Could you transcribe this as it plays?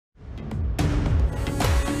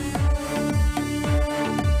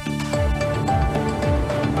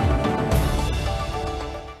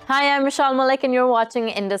Hi, I'm Meshal Malik and you're watching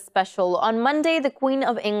Indus Special. On Monday, the Queen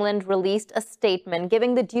of England released a statement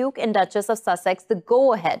giving the Duke and Duchess of Sussex the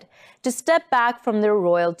go-ahead to step back from their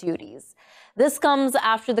royal duties. This comes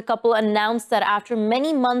after the couple announced that after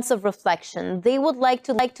many months of reflection, they would like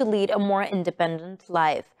to lead a more independent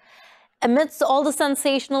life. Amidst all the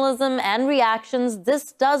sensationalism and reactions,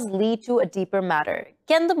 this does lead to a deeper matter.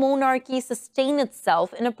 Can the monarchy sustain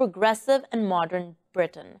itself in a progressive and modern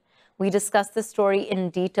Britain? We discussed this story in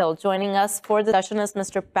detail. Joining us for the discussion is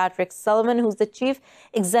Mr. Patrick Sullivan, who's the Chief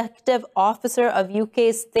Executive Officer of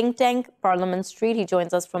UK's think tank, Parliament Street. He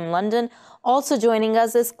joins us from London. Also joining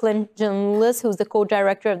us is Clint Janulis, who's the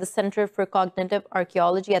co-director of the Center for Cognitive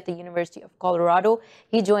Archaeology at the University of Colorado.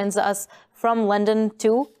 He joins us from London,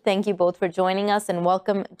 too. Thank you both for joining us and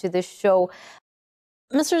welcome to the show.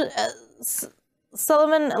 Mr.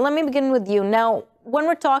 Sullivan, let me begin with you. Now, when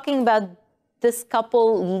we're talking about this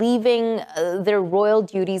couple leaving their royal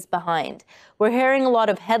duties behind, we're hearing a lot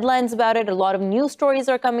of headlines about it, a lot of news stories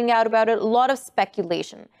are coming out about it, a lot of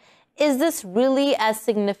speculation. Is this really as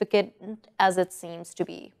significant as it seems to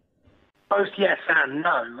be? Both yes and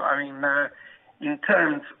no. I mean, in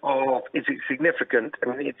terms of is it significant,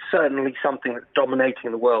 I mean, it's certainly something that's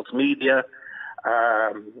dominating the world's media.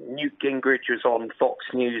 Newt Gingrich was on Fox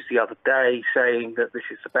News the other day saying that this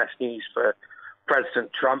is the best news for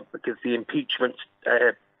President Trump because the impeachment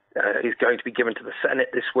is going to be given to the Senate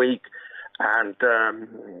this week, and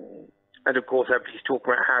of course everybody's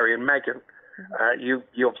talking about Harry and Meghan. You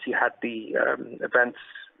obviously had the events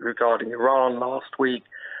regarding Iran last week,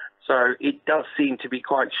 so it does seem to be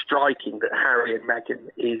quite striking that Harry and Meghan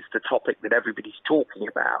is the topic that everybody's talking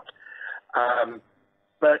about.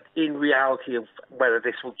 But in reality of whether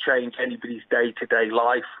this will change anybody's day-to-day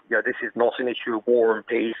life, this is not an issue of war and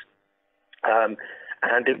peace.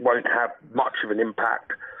 And it won't have much of an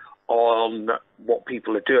impact on what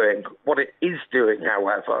people are doing. What it is doing,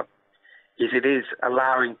 however, is it is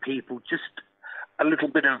allowing people just a little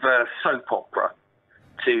bit of a soap opera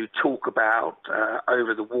to talk about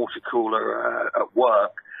over the water cooler at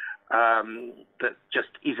work that just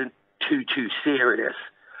isn't too serious.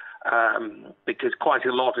 Because quite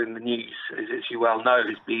a lot in the news, as you well know,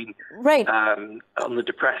 has been on the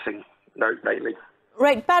depressing note lately.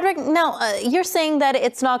 Right. Patrick, now, you're saying that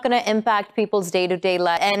it's not going to impact people's day-to-day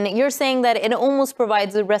life, and you're saying that it almost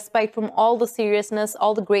provides a respite from all the seriousness,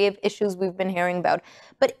 all the grave issues we've been hearing about.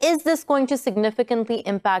 But is this going to significantly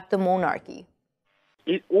impact the monarchy?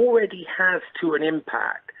 It already has to an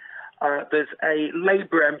impact. There's a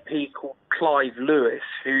Labour MP called Clive Lewis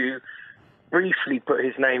who briefly put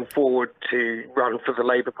his name forward to run for the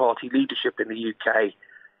Labour Party leadership in the UK,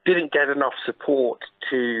 didn't get enough support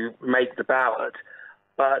to make the ballot.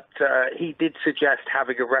 But he did suggest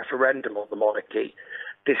having a referendum on the monarchy.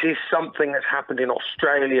 This is something that's happened in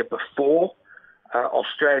Australia before.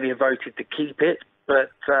 Australia voted to keep it.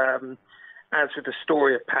 But as with the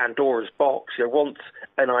story of Pandora's box, once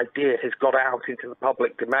an idea has got out into the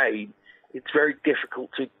public domain, it's very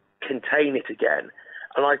difficult to contain it again.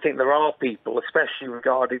 And I think there are people, especially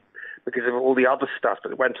regarding because of all the other stuff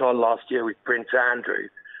that went on last year with Prince Andrew,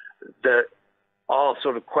 that are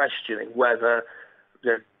sort of questioning whether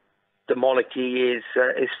the monarchy is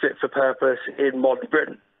fit for purpose in modern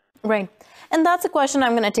Britain. Right. And that's a question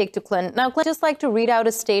I'm going to take to Clint. Now, Clint, I'd just like to read out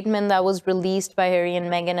a statement that was released by Harry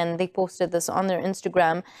and Meghan, and they posted this on their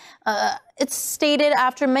Instagram. It's stated,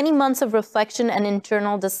 after many months of reflection and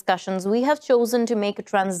internal discussions, we have chosen to make a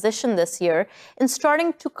transition this year in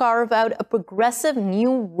starting to carve out a progressive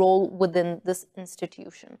new role within this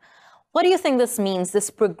institution. What do you think this means, this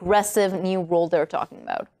progressive new role they're talking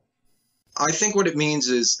about? I think what it means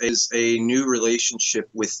is a new relationship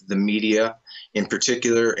with the media in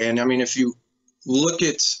particular. And I mean, if you look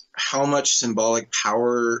at how much symbolic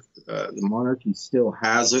power the monarchy still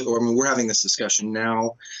has, or I mean, we're having this discussion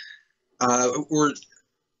now, we're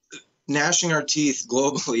gnashing our teeth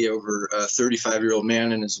globally over a 35-year-old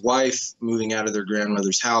man and his wife moving out of their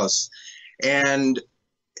grandmother's house. And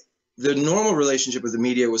the normal relationship with the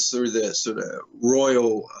media was through the sort of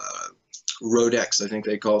royal Rodex, I think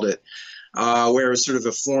they called it, where it was sort of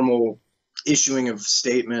a formal issuing of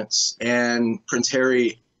statements. And Prince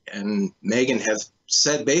Harry and Meghan have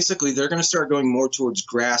said basically they're going to start going more towards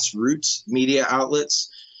grassroots media outlets.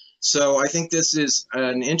 So I think this is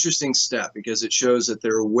an interesting step because it shows that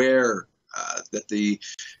they're aware that the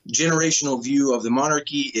generational view of the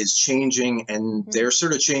monarchy is changing, and they're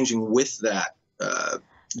sort of changing with that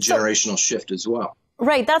generational shift as well.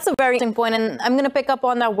 Right, that's a very interesting point, and I'm going to pick up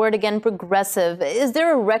on that word again, progressive. Is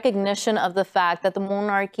there a recognition of the fact that the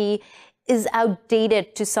monarchy is outdated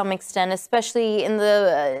to some extent, especially in the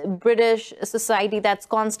British society that's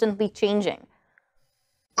constantly changing?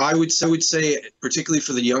 I would say, particularly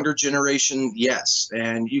for the younger generation, yes.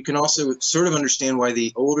 And you can also sort of understand why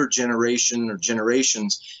the older generation or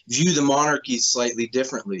generations view the monarchy slightly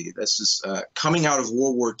differently. This is coming out of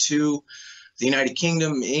World War II. The United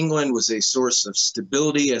Kingdom, England, was a source of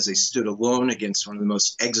stability as they stood alone against one of the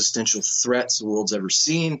most existential threats the world's ever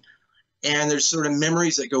seen. And there's sort of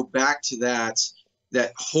memories that go back to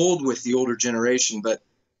that hold with the older generation. But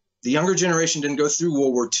the younger generation didn't go through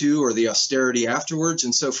World War II or the austerity afterwards.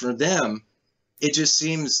 And so for them, it just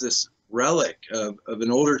seems this relic of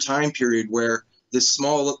an older time period where this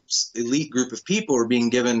small elite group of people are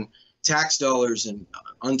being given tax dollars and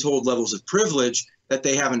untold levels of privilege that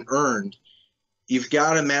they haven't earned. You've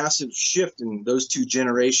got a massive shift in those two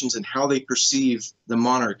generations and how they perceive the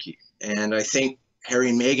monarchy. And I think Harry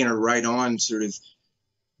and Meghan are right on sort of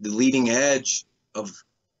the leading edge of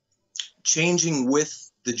changing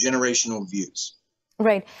with the generational views.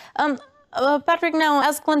 Right. Patrick, now,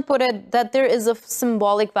 as Clint put it, that there is a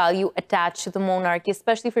symbolic value attached to the monarchy,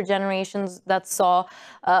 especially for generations that saw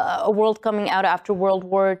a world coming out after World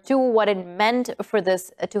War II, what it meant for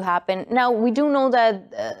this to happen. Now, we do know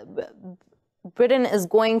that Britain is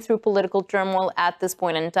going through political turmoil at this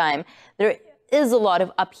point in time. There is a lot of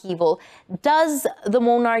upheaval. Does the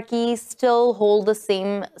monarchy still hold the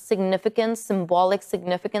same significance, symbolic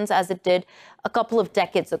significance, as it did a couple of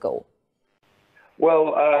decades ago?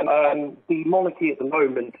 Well, the monarchy at the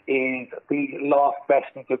moment is the last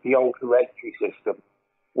vestige of the old hereditary system.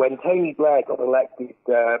 When Tony Blair got elected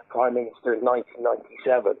Prime Minister in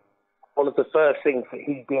 1997, one of the first things that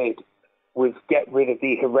he did was get rid of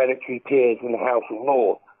the hereditary peers in the House of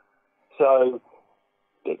Lords. So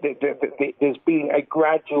there's been a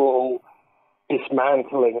gradual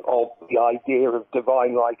dismantling of the idea of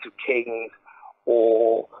divine right of kings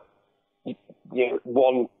or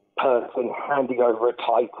one person handing over a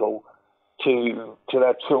title to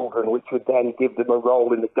their children, which would then give them a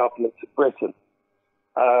role in the government of Britain.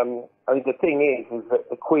 I mean, the thing is that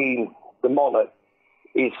the Queen, the monarch,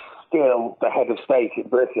 is still the head of state in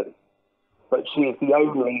Britain, but she is the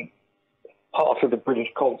only part of the British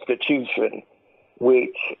Constitution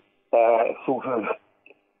which sort of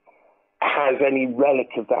has any relic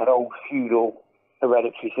of that old feudal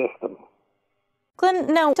hereditary system. Clint,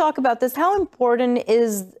 now talk about this. How important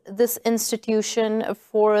is this institution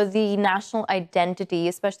for the national identity,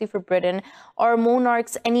 especially for Britain, or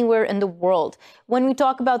monarchs anywhere in the world? When we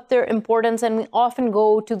talk about their importance, and we often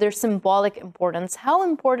go to their symbolic importance, how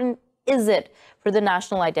important is it for the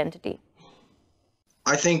national identity?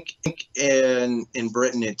 I think in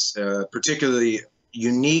Britain, it's particularly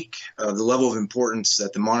unique, the level of importance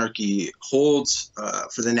that the monarchy holds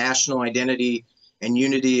for the national identity and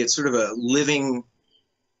unity. It's sort of a living,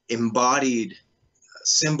 embodied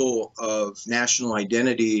symbol of national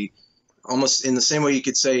identity, almost in the same way you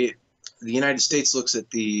could say the United States looks at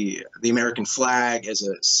the American flag as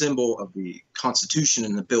a symbol of the Constitution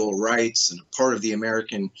and the Bill of Rights and a part of the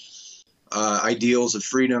American ideals of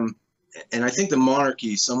freedom. And I think the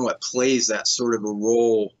monarchy somewhat plays that sort of a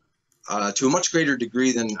role to a much greater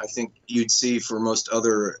degree than I think you'd see for most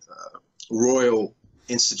other royal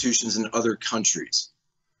institutions in other countries.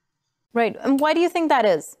 Right. And why do you think that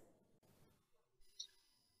is?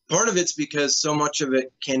 Part of it's because so much of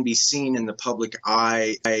it can be seen in the public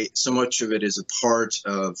eye. So much of it is a part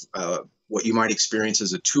of what you might experience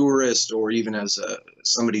as a tourist or even as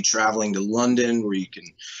somebody traveling to London, where you can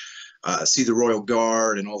see the Royal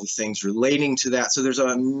Guard and all the things relating to that. So there's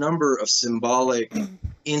a number of symbolic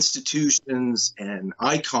institutions and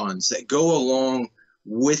icons that go along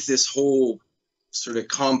with this whole sort of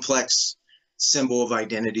complex symbol of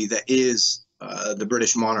identity that is the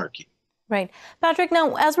British monarchy. Right. Patrick,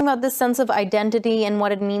 now, as we're about this sense of identity and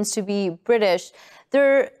what it means to be British,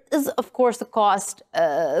 there is, of course, a cost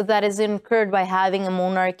that is incurred by having a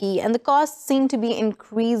monarchy, and the costs seem to be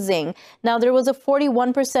increasing. Now, there was a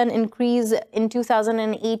 41% increase in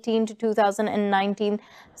 2018 to 2019,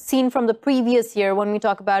 seen from the previous year when we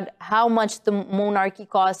talk about how much the monarchy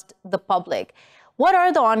cost the public. What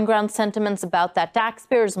are the on-ground sentiments about that?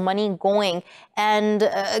 Taxpayers' money going and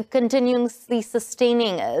continuously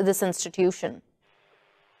sustaining this institution?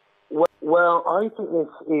 Well, I think this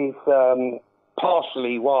is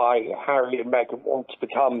partially why Harry and Meghan want to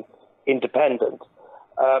become independent,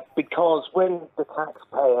 because when the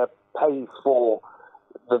taxpayer pays for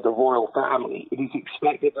the royal family, it is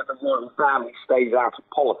expected that the royal family stays out of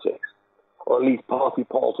politics, or at least party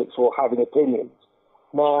politics, or having opinions.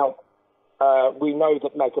 Now, we know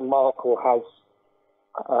that Meghan Markle has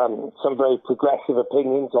some very progressive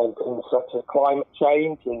opinions on things such as climate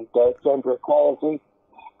change and gender equality,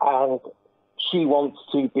 and she wants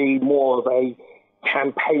to be more of a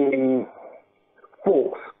campaigning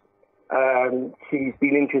force. She's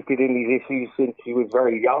been interested in these issues since she was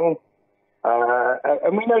very young,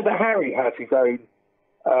 and we know that Harry has his own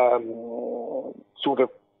sort of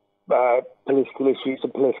political issues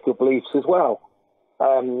and political beliefs as well.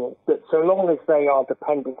 That so long as they are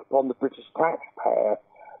dependent upon the British taxpayer,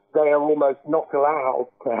 they are almost not allowed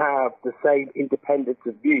to have the same independence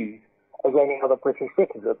of views as any other British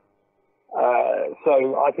citizen.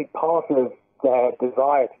 So I think part of their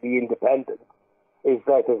desire to be independent is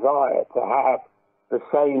their desire to have the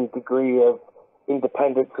same degree of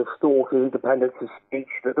independence of thought and independence of speech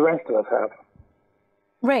that the rest of us have.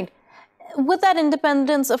 Right. With that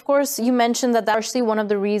independence, of course, you mentioned that that's actually one of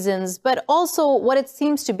the reasons, but also what it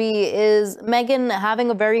seems to be is Meghan having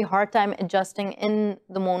a very hard time adjusting in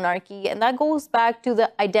the monarchy. And that goes back to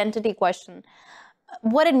the identity question.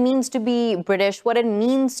 What it means to be British, what it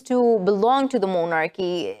means to belong to the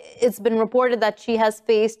monarchy. It's been reported that she has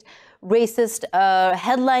faced racist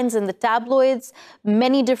headlines in the tabloids,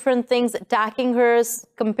 many different things attacking her,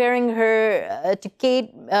 comparing her to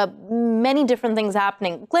Kate, many different things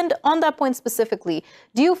happening. Clint, on that point specifically,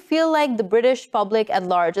 do you feel like the British public at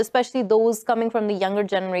large, especially those coming from the younger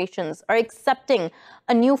generations, are accepting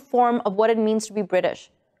a new form of what it means to be British?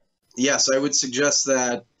 Yes, I would suggest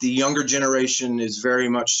that the younger generation is very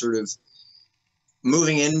much sort of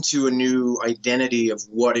moving into a new identity of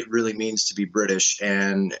what it really means to be British.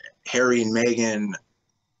 And Harry and Meghan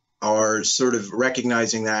are sort of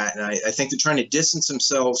recognizing that. And I think they're trying to distance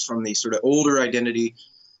themselves from the sort of older identity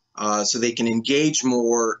so they can engage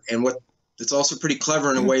more. And it's also pretty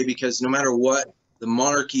clever in a way, because no matter what, the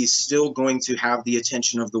monarchy is still going to have the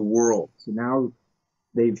attention of the world. So now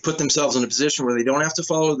they've put themselves in a position where they don't have to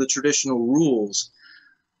follow the traditional rules,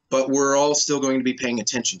 but we're all still going to be paying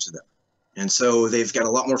attention to them. And so they've got a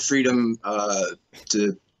lot more freedom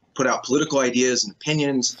to put out political ideas and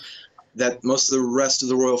opinions that most of the rest of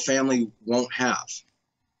the royal family won't have.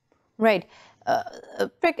 Right.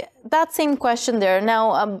 Rick, that same question there.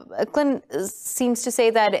 Now, Clint seems to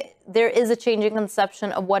say that there is a changing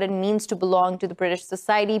conception of what it means to belong to the British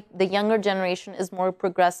society. The younger generation is more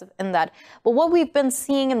progressive in that. But what we've been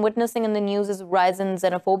seeing and witnessing in the news is a rise in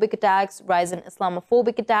xenophobic attacks, rise in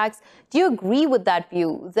Islamophobic attacks. Do you agree with that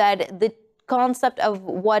view, that the concept of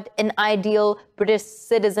what an ideal British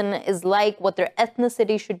citizen is like, what their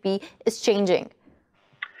ethnicity should be, is changing?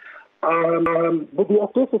 With the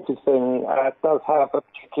ethnicity thing, does have a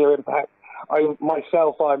particular impact. I'm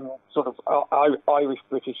sort of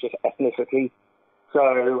Irish-British ethnicity.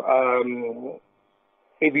 So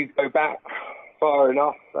if you go back far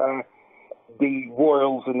enough, the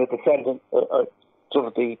royals and the descendants, sort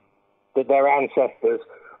of their ancestors,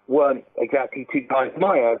 weren't exactly two guys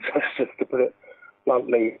my ancestors, to put it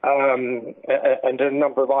bluntly, and a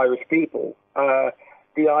number of Irish people.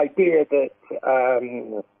 The idea that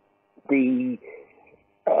the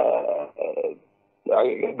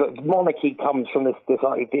monarchy comes from this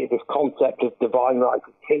idea, this concept of divine right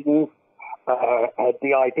of kings,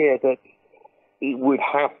 the idea that it would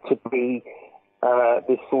have to be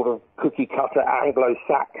this sort of cookie-cutter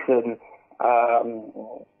Anglo-Saxon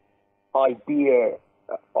idea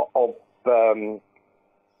of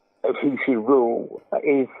who should rule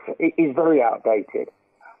is very outdated.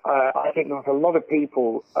 I think there was a lot of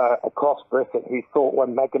people across Britain who thought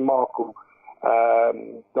when Meghan Markle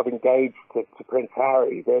got engaged to Prince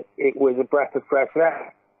Harry that it was a breath of fresh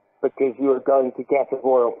air, because you were going to get a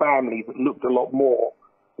royal family that looked a lot more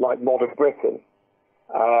like modern Britain,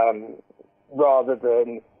 rather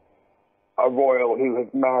than a royal who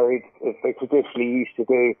had married, as they traditionally used to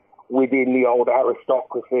do, within the old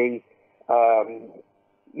aristocracy.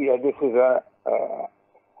 This is a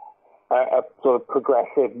sort of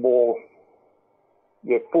progressive, more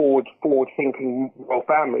forward-thinking royal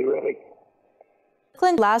family, really.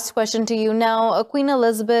 Clint, last question to you. Now, Queen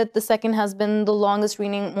Elizabeth II has been the longest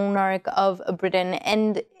reigning monarch of Britain,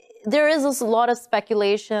 and there is a lot of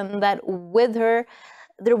speculation that with her,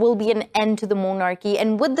 there will be an end to the monarchy.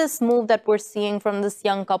 And with this move that we're seeing from this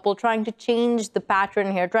young couple, trying to change the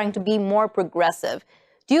pattern here, trying to be more progressive,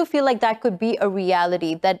 do you feel like that could be a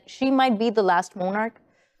reality, that she might be the last monarch?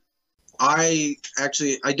 I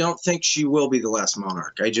don't think she will be the last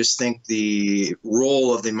monarch. I just think the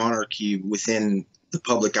role of the monarchy within the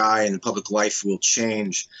public eye and the public life will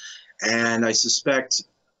change. And I suspect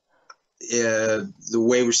the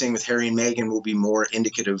way we're seeing with Harry and Meghan will be more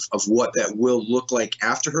indicative of what that will look like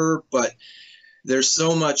after her. But there's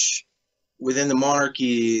so much within the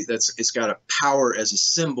monarchy it's got a power as a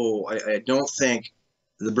symbol, I don't think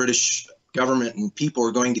the British government and people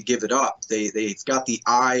are going to give it up. They've got the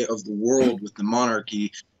eye of the world with the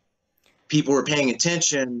monarchy. People are paying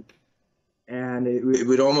attention, and it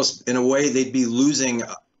would almost, in a way, they'd be losing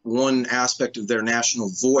one aspect of their national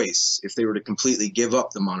voice if they were to completely give up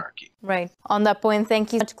the monarchy. Right. On that point,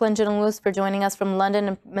 thank you so much, Clinton and Lewis, for joining us from London,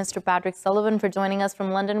 and Mr. Patrick Sullivan for joining us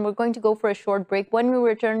from London. We're going to go for a short break. When we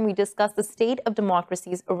return, we discuss the state of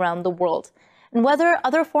democracies around the world and whether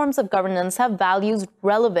other forms of governance have values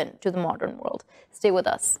relevant to the modern world. Stay with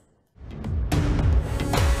us.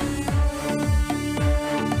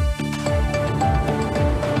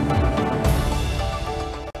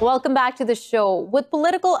 Welcome back to the show. With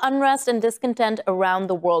political unrest and discontent around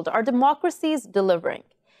the world, are democracies delivering?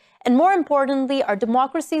 And more importantly, are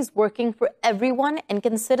democracies working for everyone? And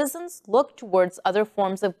can citizens look towards other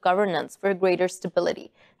forms of governance for greater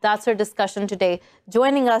stability? That's our discussion today.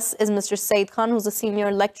 Joining us is Mr. Saeed Khan, who's a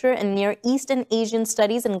senior lecturer in Near East and Asian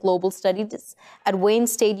Studies and Global Studies at Wayne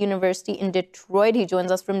State University in Detroit. He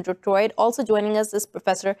joins us from Detroit. Also joining us is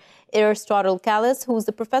Professor Aristotle Callis, who's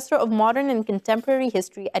the Professor of Modern and Contemporary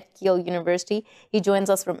History at Keele University. He joins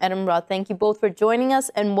us from Edinburgh. Thank you both for joining us,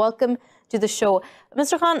 and welcome to the show.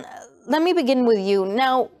 Mr. Khan, let me begin with you.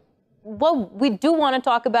 Now, what we do want to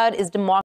talk about is democracy.